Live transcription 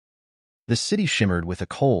The city shimmered with a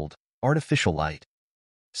cold, artificial light.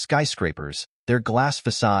 Skyscrapers, their glass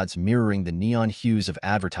facades mirroring the neon hues of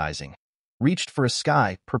advertising, reached for a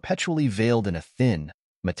sky perpetually veiled in a thin,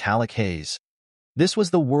 metallic haze. This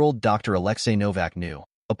was the world Dr. Alexei Novak knew,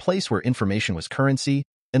 a place where information was currency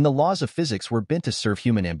and the laws of physics were bent to serve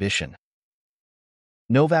human ambition.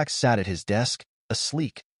 Novak sat at his desk, a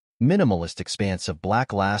sleek, minimalist expanse of black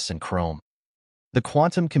glass and chrome. The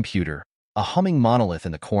quantum computer, a humming monolith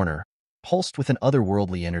in the corner, pulsed with an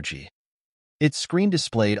otherworldly energy. Its screen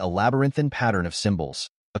displayed a labyrinthine pattern of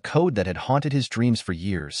symbols, a code that had haunted his dreams for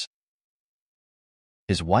years.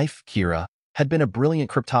 His wife, Kira, had been a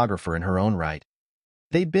brilliant cryptographer in her own right.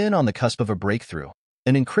 They'd been on the cusp of a breakthrough,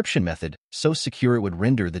 an encryption method so secure it would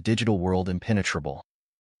render the digital world impenetrable.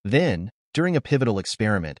 Then, during a pivotal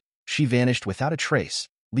experiment, she vanished without a trace,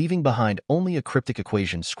 leaving behind only a cryptic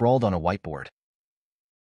equation scrawled on a whiteboard.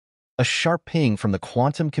 A sharp ping from the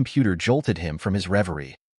quantum computer jolted him from his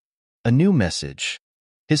reverie. A new message.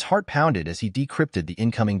 His heart pounded as he decrypted the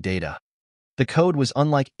incoming data. The code was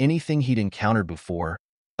unlike anything he'd encountered before,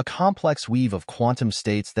 a complex weave of quantum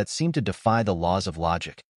states that seemed to defy the laws of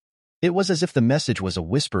logic. It was as if the message was a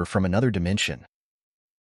whisper from another dimension.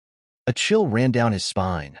 A chill ran down his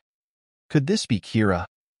spine. Could this be Kira,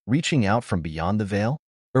 reaching out from beyond the veil?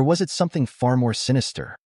 Or was it something far more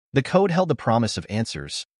sinister? The code held the promise of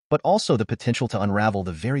answers, but also the potential to unravel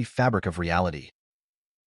the very fabric of reality.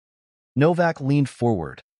 Novak leaned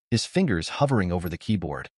forward, his fingers hovering over the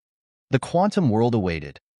keyboard. The quantum world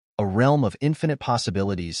awaited, a realm of infinite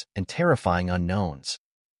possibilities and terrifying unknowns.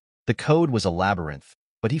 The code was a labyrinth,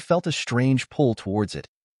 but he felt a strange pull towards it,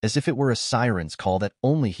 as if it were a siren's call that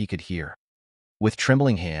only he could hear. With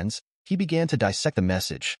trembling hands, he began to dissect the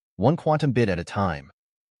message, one quantum bit at a time.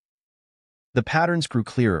 The patterns grew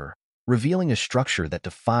clearer, revealing a structure that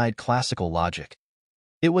defied classical logic.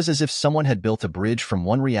 It was as if someone had built a bridge from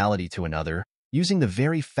one reality to another, using the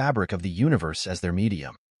very fabric of the universe as their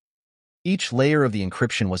medium. Each layer of the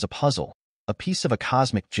encryption was a puzzle, a piece of a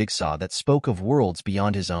cosmic jigsaw that spoke of worlds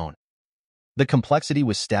beyond his own. The complexity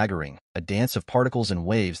was staggering, a dance of particles and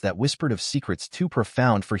waves that whispered of secrets too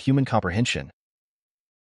profound for human comprehension.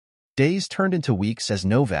 Days turned into weeks as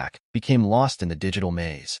Novak became lost in the digital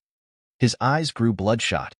maze. His eyes grew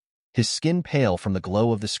bloodshot, his skin pale from the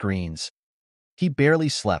glow of the screens. He barely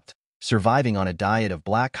slept, surviving on a diet of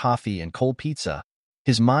black coffee and cold pizza,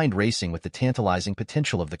 his mind racing with the tantalizing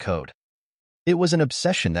potential of the code. It was an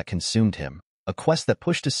obsession that consumed him, a quest that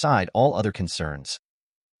pushed aside all other concerns.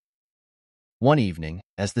 One evening,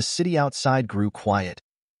 as the city outside grew quiet,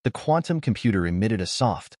 the quantum computer emitted a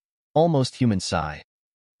soft, almost human sigh.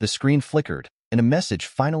 The screen flickered, and a message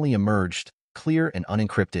finally emerged, clear and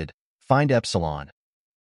unencrypted: "Find Epsilon."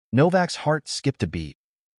 Novak's heart skipped a beat.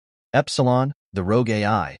 Epsilon, the rogue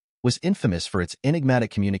AI, was infamous for its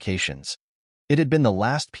enigmatic communications. It had been the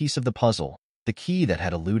last piece of the puzzle, the key that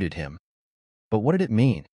had eluded him. But what did it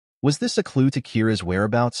mean? Was this a clue to Kira's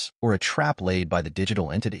whereabouts, or a trap laid by the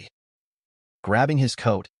digital entity? Grabbing his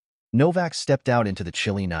coat, Novak stepped out into the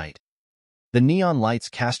chilly night. The neon lights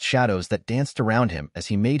cast shadows that danced around him as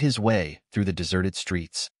he made his way through the deserted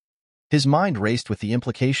streets. His mind raced with the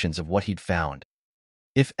implications of what he'd found.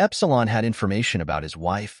 If Epsilon had information about his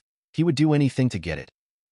wife, he would do anything to get it.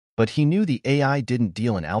 But he knew the AI didn't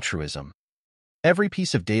deal in altruism. Every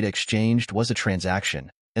piece of data exchanged was a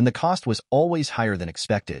transaction, and the cost was always higher than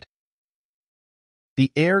expected.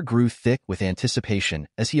 The air grew thick with anticipation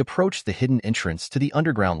as he approached the hidden entrance to the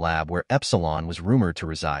underground lab where Epsilon was rumored to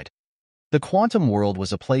reside. The quantum world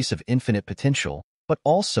was a place of infinite potential, but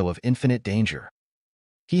also of infinite danger.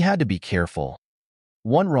 He had to be careful.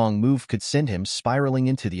 One wrong move could send him spiraling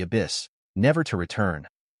into the abyss, never to return.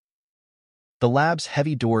 The lab's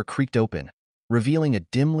heavy door creaked open, revealing a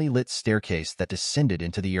dimly lit staircase that descended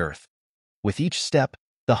into the earth. With each step,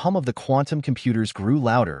 the hum of the quantum computers grew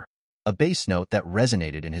louder, a bass note that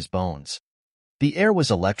resonated in his bones. The air was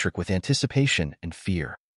electric with anticipation and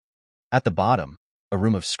fear. At the bottom, a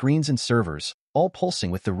room of screens and servers, all pulsing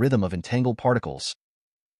with the rhythm of entangled particles.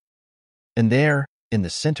 And there, in the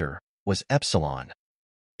center, was Epsilon.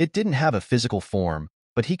 It didn't have a physical form,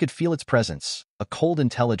 but he could feel its presence, a cold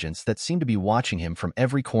intelligence that seemed to be watching him from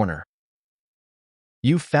every corner.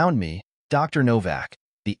 "You found me, Dr. Novak,"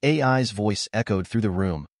 the AI's voice echoed through the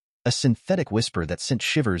room, a synthetic whisper that sent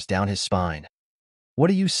shivers down his spine. "What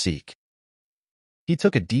do you seek?" He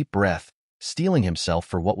took a deep breath, steeling himself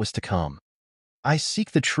for what was to come. "I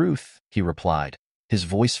seek the truth," he replied, his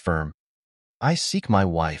voice firm. "I seek my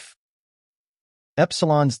wife."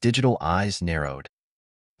 Epsilon's digital eyes narrowed.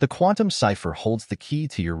 "The quantum cipher holds the key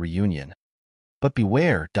to your reunion. But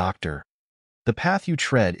beware, Doctor. The path you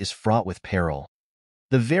tread is fraught with peril.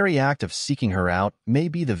 The very act of seeking her out may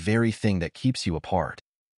be the very thing that keeps you apart.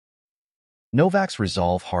 Novak's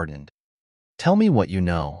resolve hardened. Tell me what you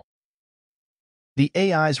know. The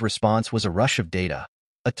AI's response was a rush of data,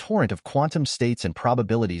 a torrent of quantum states and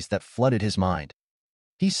probabilities that flooded his mind.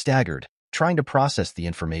 He staggered, trying to process the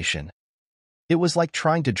information. It was like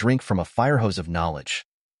trying to drink from a fire hose of knowledge.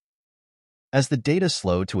 As the data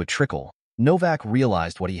slowed to a trickle, Novak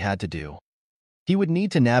realized what he had to do. He would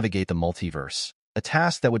need to navigate the multiverse, a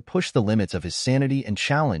task that would push the limits of his sanity and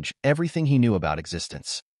challenge everything he knew about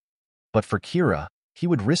existence. But for Kira, he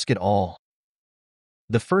would risk it all.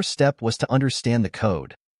 The first step was to understand the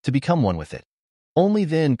code, to become one with it. Only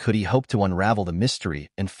then could he hope to unravel the mystery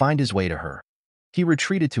and find his way to her. He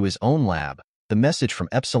retreated to his own lab, the message from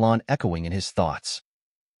Epsilon echoing in his thoughts.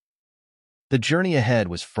 The journey ahead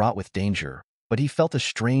was fraught with danger, but he felt a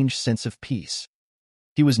strange sense of peace.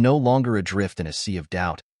 He was no longer adrift in a sea of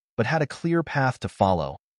doubt, but had a clear path to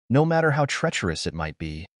follow, no matter how treacherous it might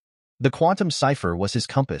be. The quantum cipher was his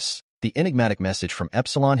compass, the enigmatic message from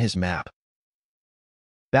Epsilon his map.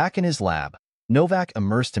 Back in his lab, Novak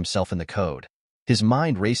immersed himself in the code, his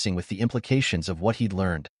mind racing with the implications of what he'd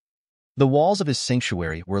learned. The walls of his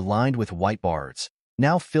sanctuary were lined with whiteboards,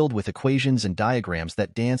 now filled with equations and diagrams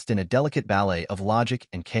that danced in a delicate ballet of logic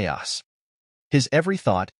and chaos. His every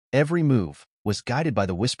thought, every move, was guided by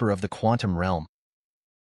the whisper of the quantum realm.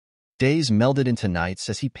 Days melded into nights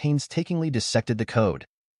as he painstakingly dissected the code,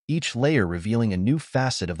 each layer revealing a new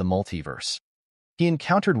facet of the multiverse. He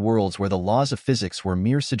encountered worlds where the laws of physics were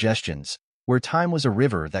mere suggestions, where time was a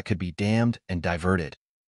river that could be dammed and diverted.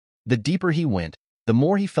 The deeper he went, the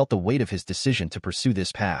more he felt the weight of his decision to pursue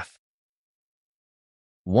this path.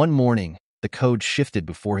 One morning, the code shifted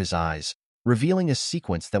before his eyes, revealing a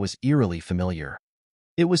sequence that was eerily familiar.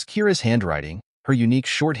 It was Kira's handwriting, her unique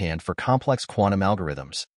shorthand for complex quantum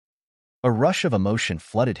algorithms. A rush of emotion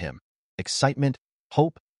flooded him, excitement,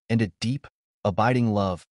 hope, and a deep, abiding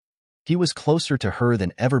love. He was closer to her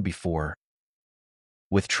than ever before.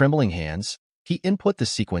 With trembling hands, he input the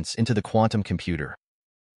sequence into the quantum computer.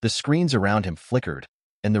 The screens around him flickered,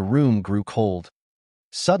 and the room grew cold.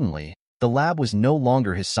 Suddenly, the lab was no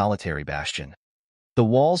longer his solitary bastion. The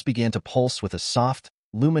walls began to pulse with a soft,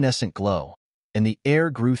 luminescent glow, and the air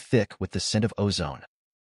grew thick with the scent of ozone.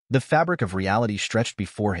 The fabric of reality stretched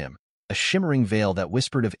before him, a shimmering veil that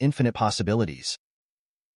whispered of infinite possibilities.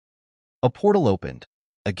 A portal opened,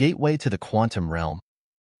 a gateway to the quantum realm.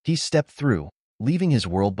 He stepped through, leaving his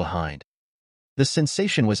world behind. The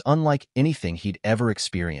sensation was unlike anything he'd ever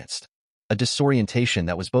experienced, a disorientation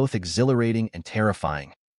that was both exhilarating and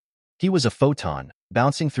terrifying. He was a photon,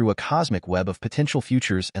 bouncing through a cosmic web of potential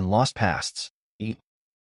futures and lost pasts.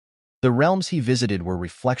 The realms he visited were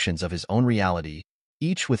reflections of his own reality,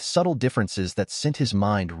 each with subtle differences that sent his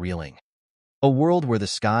mind reeling. A world where the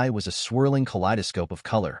sky was a swirling kaleidoscope of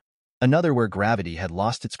color, another where gravity had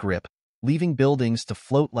lost its grip, leaving buildings to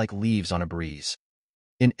float like leaves on a breeze.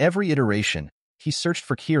 In every iteration, he searched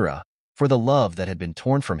for Kira, for the love that had been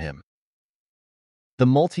torn from him. The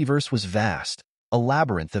multiverse was vast, a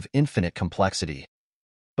labyrinth of infinite complexity.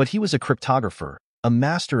 But he was a cryptographer, a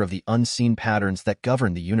master of the unseen patterns that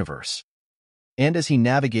govern the universe. And as he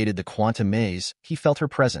navigated the quantum maze, he felt her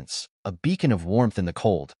presence, a beacon of warmth in the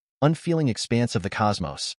cold, unfeeling expanse of the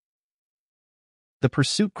cosmos. The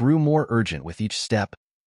pursuit grew more urgent with each step.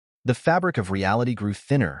 The fabric of reality grew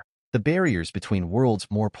thinner, the barriers between worlds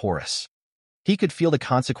more porous. He could feel the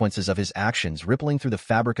consequences of his actions rippling through the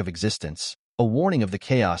fabric of existence, a warning of the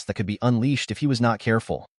chaos that could be unleashed if he was not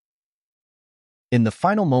careful. In the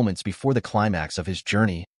final moments before the climax of his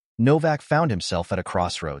journey, Novak found himself at a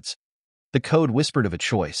crossroads. The code whispered of a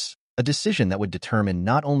choice, a decision that would determine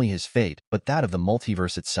not only his fate but that of the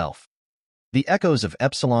multiverse itself. The echoes of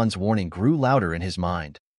Epsilon's warning grew louder in his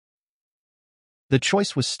mind. The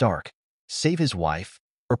choice was stark: save his wife,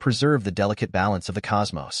 or preserve the delicate balance of the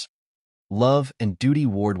cosmos. Love and duty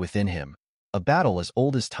warred within him, a battle as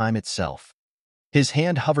old as time itself. His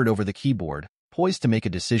hand hovered over the keyboard, poised to make a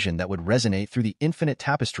decision that would resonate through the infinite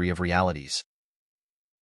tapestry of realities.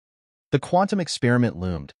 The quantum experiment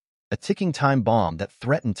loomed, a ticking time bomb that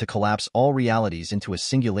threatened to collapse all realities into a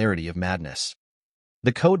singularity of madness.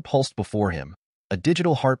 The code pulsed before him, a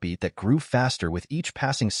digital heartbeat that grew faster with each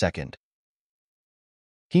passing second.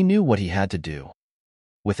 He knew what he had to do.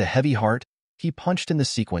 With a heavy heart, he punched in the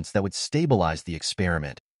sequence that would stabilize the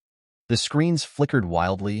experiment. The screens flickered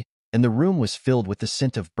wildly, and the room was filled with the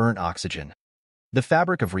scent of burnt oxygen. The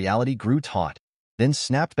fabric of reality grew taut, then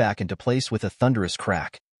snapped back into place with a thunderous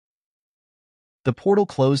crack. The portal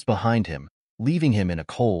closed behind him, leaving him in a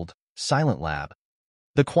cold, silent lab.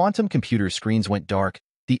 The quantum computer screens went dark,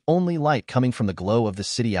 the only light coming from the glow of the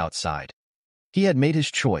city outside. He had made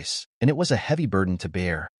his choice, and it was a heavy burden to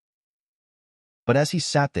bear. But as he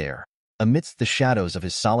sat there, amidst the shadows of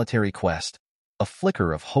his solitary quest, a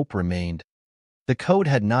flicker of hope remained. The code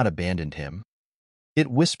had not abandoned him. It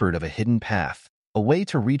whispered of a hidden path, a way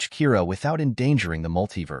to reach Kira without endangering the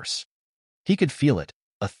multiverse. He could feel it,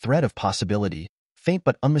 a thread of possibility, faint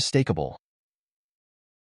but unmistakable.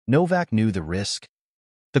 Novak knew the risk.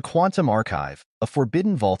 The Quantum Archive, a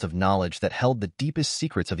forbidden vault of knowledge that held the deepest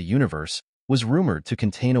secrets of the universe, was rumored to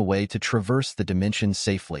contain a way to traverse the dimensions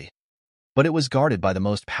safely. But it was guarded by the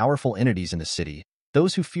most powerful entities in the city,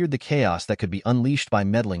 those who feared the chaos that could be unleashed by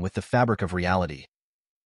meddling with the fabric of reality.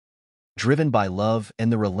 Driven by love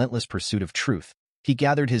and the relentless pursuit of truth, he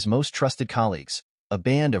gathered his most trusted colleagues, a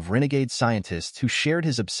band of renegade scientists who shared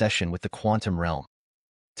his obsession with the quantum realm.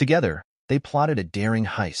 Together, they plotted a daring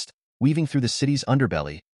heist, weaving through the city's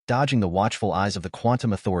underbelly, dodging the watchful eyes of the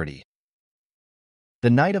Quantum Authority. The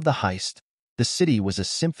night of the heist, the city was a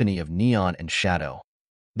symphony of neon and shadow.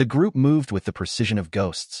 The group moved with the precision of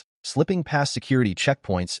ghosts, slipping past security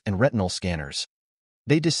checkpoints and retinal scanners.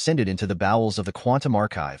 They descended into the bowels of the Quantum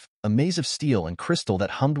Archive, a maze of steel and crystal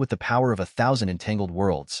that hummed with the power of 1,000 entangled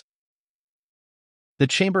worlds. The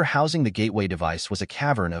chamber housing the gateway device was a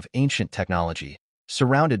cavern of ancient technology,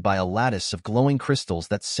 surrounded by a lattice of glowing crystals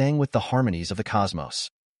that sang with the harmonies of the cosmos.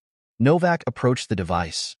 Novak approached the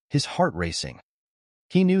device, his heart racing.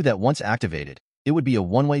 He knew that once activated, it would be a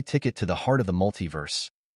one-way ticket to the heart of the multiverse.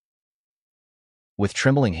 With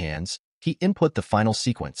trembling hands, he input the final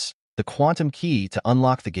sequence, the quantum key to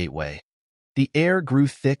unlock the gateway. The air grew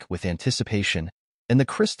thick with anticipation, and the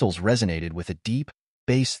crystals resonated with a deep,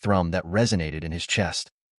 bass thrum that resonated in his chest.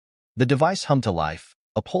 The device hummed to life,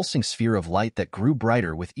 a pulsing sphere of light that grew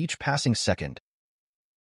brighter with each passing second.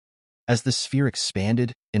 As the sphere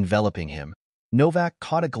expanded, enveloping him, Novak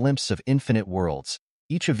caught a glimpse of infinite worlds,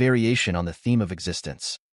 each a variation on the theme of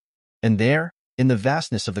existence. And there, in the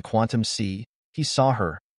vastness of the quantum sea, he saw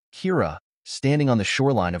her, Kira, standing on the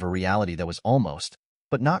shoreline of a reality that was almost,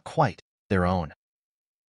 but not quite, their own.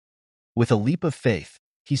 With a leap of faith,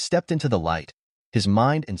 he stepped into the light, his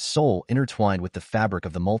mind and soul intertwined with the fabric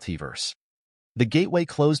of the multiverse. The gateway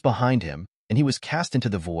closed behind him, and he was cast into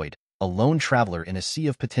the void, a lone traveler in a sea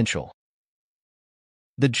of potential.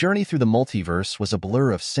 The journey through the multiverse was a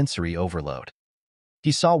blur of sensory overload.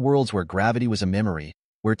 He saw worlds where gravity was a memory,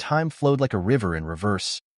 where time flowed like a river in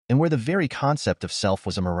reverse, and where the very concept of self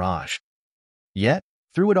was a mirage. Yet,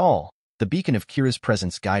 through it all, the beacon of Kira's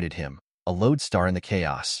presence guided him, a lodestar in the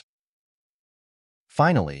chaos.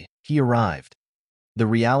 Finally, he arrived. The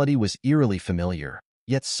reality was eerily familiar,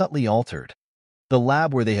 yet subtly altered. The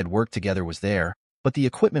lab where they had worked together was there, but the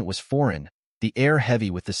equipment was foreign, the air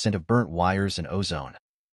heavy with the scent of burnt wires and ozone.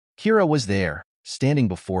 Kira was there, standing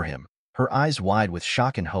before him, her eyes wide with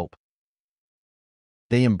shock and hope.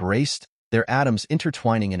 They embraced, their atoms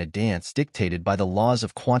intertwining in a dance dictated by the laws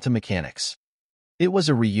of quantum mechanics. It was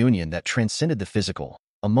a reunion that transcended the physical,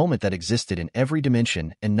 a moment that existed in every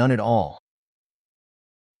dimension and none at all.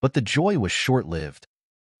 But the joy was short-lived.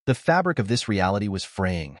 The fabric of this reality was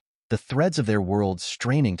fraying, the threads of their worlds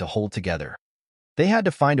straining to hold together. They had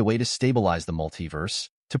to find a way to stabilize the multiverse,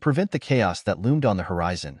 to prevent the chaos that loomed on the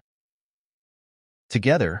horizon.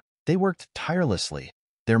 Together, they worked tirelessly,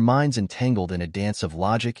 their minds entangled in a dance of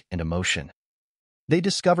logic and emotion. They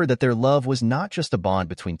discovered that their love was not just a bond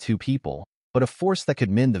between two people, but a force that could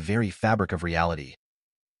mend the very fabric of reality.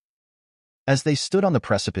 As they stood on the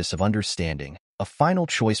precipice of understanding, a final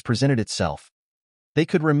choice presented itself. They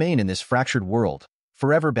could remain in this fractured world,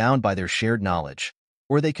 forever bound by their shared knowledge,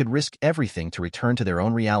 or they could risk everything to return to their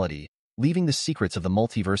own reality, leaving the secrets of the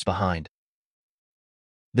multiverse behind.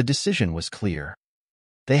 The decision was clear.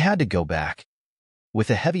 They had to go back. With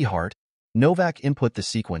a heavy heart, Novak input the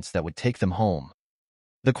sequence that would take them home.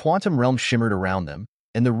 The quantum realm shimmered around them,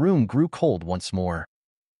 and the room grew cold once more.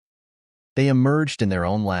 They emerged in their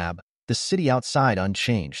own lab, the city outside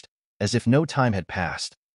unchanged, as if no time had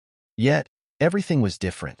passed. Yet, everything was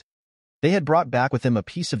different. They had brought back with them a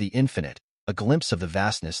piece of the infinite, a glimpse of the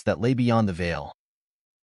vastness that lay beyond the veil.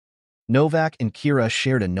 Novak and Kira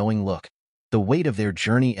shared a knowing look, the weight of their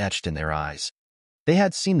journey etched in their eyes. They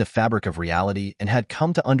had seen the fabric of reality and had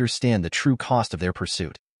come to understand the true cost of their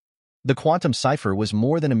pursuit. The quantum cipher was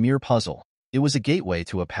more than a mere puzzle. It was a gateway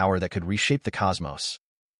to a power that could reshape the cosmos.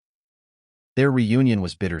 Their reunion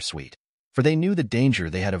was bittersweet, for they knew the danger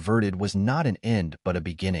they had averted was not an end but a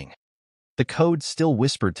beginning. The code still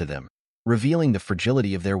whispered to them, revealing the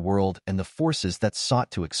fragility of their world and the forces that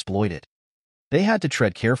sought to exploit it. They had to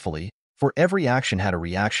tread carefully, for every action had a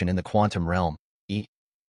reaction in the quantum realm.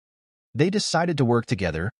 They decided to work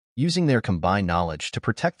together, using their combined knowledge to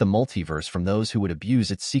protect the multiverse from those who would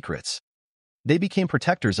abuse its secrets. They became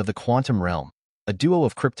protectors of the quantum realm, a duo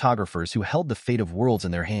of cryptographers who held the fate of worlds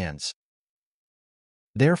in their hands.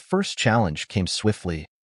 Their first challenge came swiftly.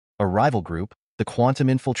 A rival group, the Quantum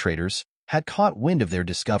Infiltrators, had caught wind of their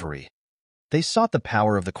discovery. They sought the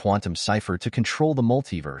power of the quantum cipher to control the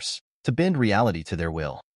multiverse, to bend reality to their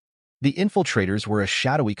will. The Infiltrators were a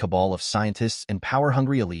shadowy cabal of scientists and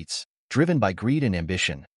power-hungry elites, driven by greed and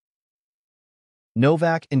ambition.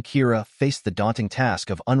 Novak and Kira faced the daunting task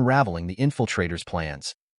of unraveling the Infiltrators'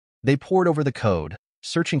 plans. They pored over the code,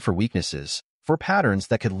 searching for weaknesses, for patterns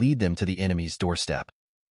that could lead them to the enemy's doorstep.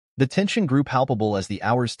 The tension grew palpable as the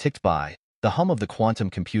hours ticked by, the hum of the quantum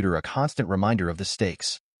computer a constant reminder of the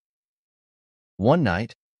stakes. One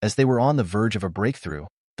night, as they were on the verge of a breakthrough,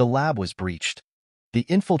 the lab was breached. The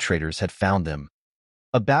Infiltrators had found them.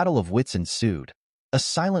 A battle of wits ensued, a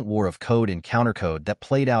silent war of code and countercode that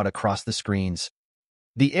played out across the screens.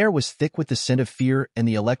 The air was thick with the scent of fear and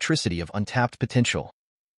the electricity of untapped potential.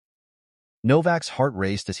 Novak's heart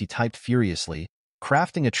raced as he typed furiously,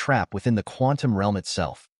 crafting a trap within the quantum realm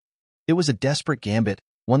itself. It was a desperate gambit,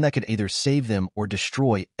 one that could either save them or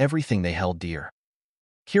destroy everything they held dear.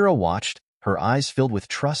 Kira watched, her eyes filled with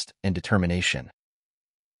trust and determination.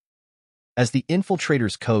 As the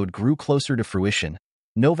Infiltrator's code grew closer to fruition,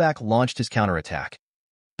 Novak launched his counterattack.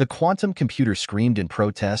 The quantum computer screamed in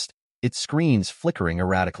protest, its screens flickering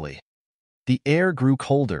erratically. The air grew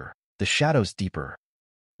colder, the shadows deeper.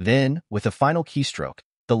 Then, with a final keystroke,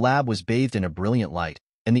 the lab was bathed in a brilliant light,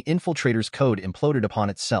 and the Infiltrator's code imploded upon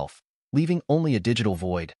itself, leaving only a digital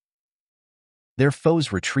void. Their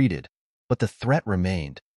foes retreated, but the threat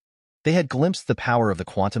remained. They had glimpsed the power of the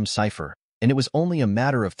quantum cipher, and it was only a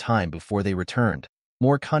matter of time before they returned,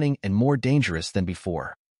 more cunning and more dangerous than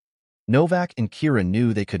before. Novak and Kira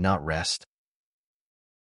knew they could not rest.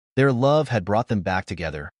 Their love had brought them back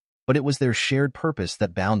together, but it was their shared purpose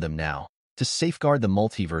that bound them now, to safeguard the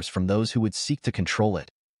multiverse from those who would seek to control it.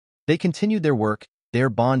 They continued their work, their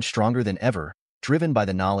bond stronger than ever, driven by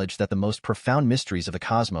the knowledge that the most profound mysteries of the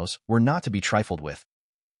cosmos were not to be trifled with.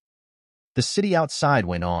 The city outside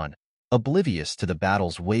went on, oblivious to the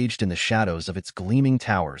battles waged in the shadows of its gleaming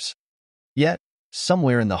towers. Yet,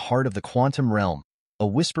 somewhere in the heart of the quantum realm, a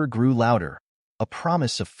whisper grew louder, a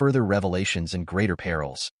promise of further revelations and greater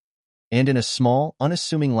perils. And in a small,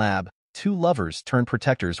 unassuming lab, two lovers turned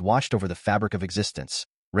protectors watched over the fabric of existence,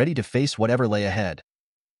 ready to face whatever lay ahead.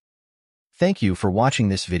 Thank you for watching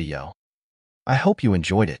this video. I hope you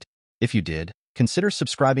enjoyed it. If you did, consider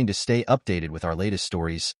subscribing to stay updated with our latest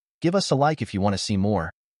stories, give us a like if you want to see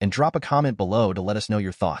more, and drop a comment below to let us know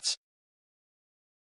your thoughts.